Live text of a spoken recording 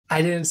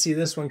I didn't see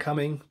this one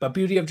coming, but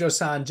Beauty of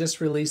Joseon just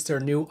released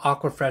their new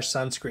Aqua Fresh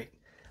sunscreen.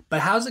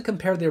 But how does it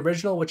compare to the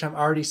original, which I'm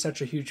already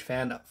such a huge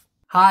fan of?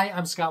 Hi,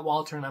 I'm Scott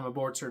Walter and I'm a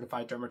board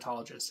certified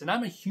dermatologist, and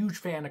I'm a huge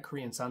fan of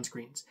Korean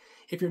sunscreens.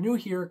 If you're new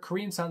here,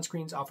 Korean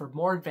sunscreens offer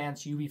more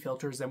advanced UV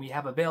filters than we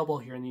have available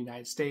here in the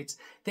United States,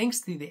 thanks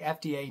to the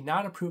FDA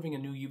not approving a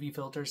new UV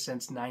filter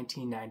since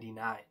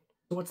 1999.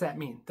 So what's that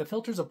mean? The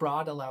filters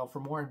abroad allow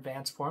for more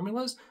advanced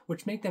formulas,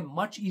 which make them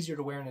much easier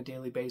to wear on a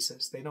daily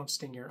basis. They don't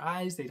sting your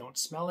eyes, they don't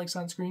smell like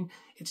sunscreen.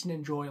 It's an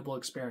enjoyable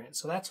experience.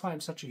 So that's why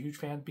I'm such a huge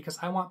fan, because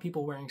I want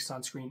people wearing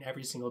sunscreen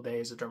every single day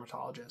as a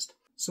dermatologist.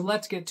 So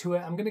let's get to it.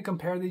 I'm going to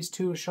compare these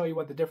two and show you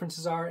what the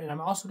differences are, and I'm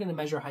also going to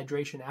measure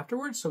hydration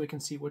afterwards so we can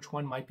see which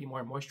one might be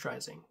more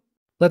moisturizing.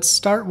 Let's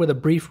start with a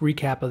brief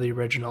recap of the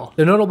original.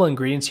 The notable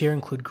ingredients here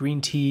include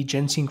green tea,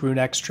 ginseng root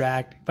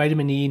extract,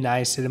 vitamin E,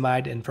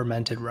 niacinamide, and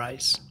fermented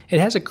rice. It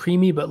has a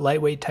creamy but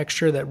lightweight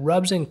texture that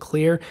rubs in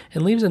clear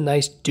and leaves a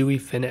nice dewy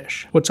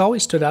finish. What's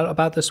always stood out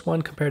about this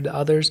one compared to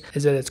others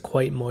is that it's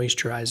quite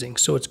moisturizing,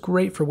 so it's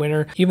great for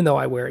winter even though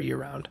I wear it year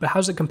round. But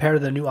how does it compare to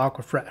the new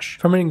Aqua Fresh?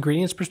 From an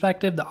ingredients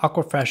perspective, the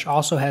Aqua Fresh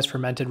also has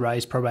fermented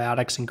rice,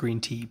 probiotics, and green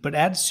tea, but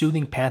adds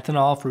soothing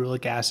panthenol,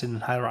 ferulic acid,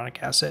 and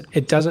hyaluronic acid.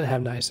 It doesn't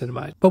have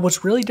niacinamide. But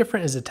what's really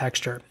different is the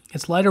texture.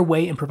 It's lighter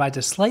weight and provides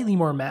a slightly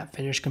more matte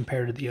finish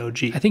compared to the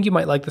OG. I think you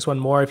might like this one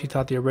more if you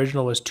thought the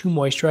original was too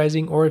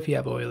moisturizing or if you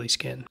have oily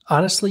skin.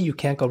 Honestly, you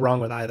can't go wrong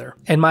with either.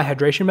 And my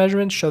hydration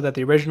measurements show that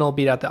the original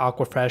beat out the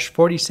Aqua Fresh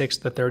 46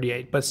 to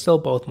 38, but still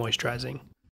both moisturizing.